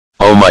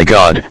my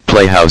god,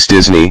 Playhouse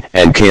Disney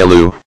and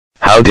Kalu,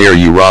 how dare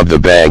you rob the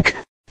bank?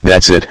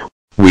 That's it,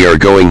 we are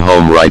going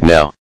home right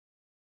now.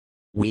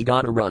 We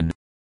gotta run.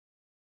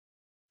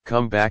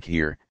 Come back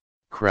here,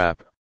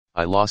 crap,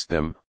 I lost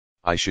them,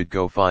 I should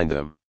go find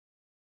them.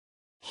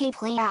 Hey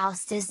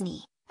Playhouse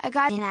Disney, I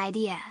got an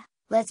idea,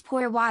 let's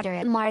pour water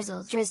at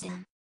Marzel's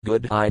Drisdom.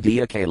 Good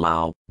idea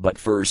Kalau, but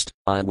first,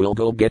 I will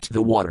go get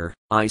the water.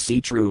 I see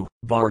True,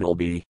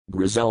 Bartleby,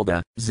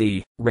 Griselda,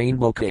 Z,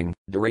 Rainbow King,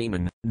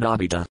 Doraemon,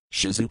 Nobita,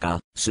 Shizuka,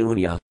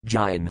 Sunya,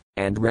 Giant,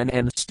 and Ren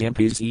and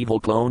Stimpy's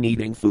evil clone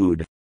eating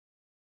food.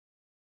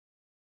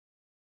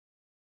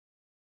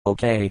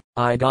 Okay,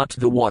 I got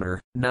the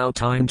water, now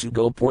time to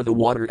go pour the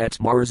water at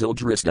Marzel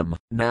Drisdom.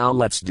 Now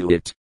let's do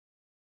it.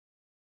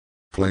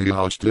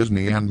 Playhouse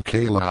Disney and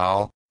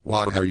Kalau,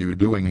 what are you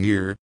doing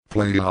here?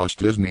 Playhouse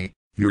Disney,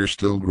 you're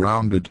still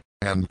grounded,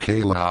 and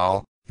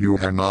Kalau, you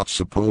are not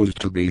supposed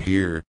to be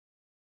here.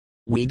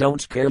 We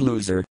don't care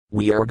loser,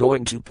 we are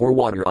going to pour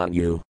water on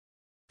you.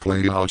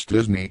 Playhouse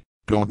Disney,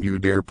 don't you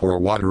dare pour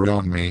water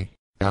on me,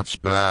 that's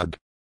bad.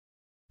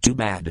 Too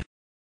bad.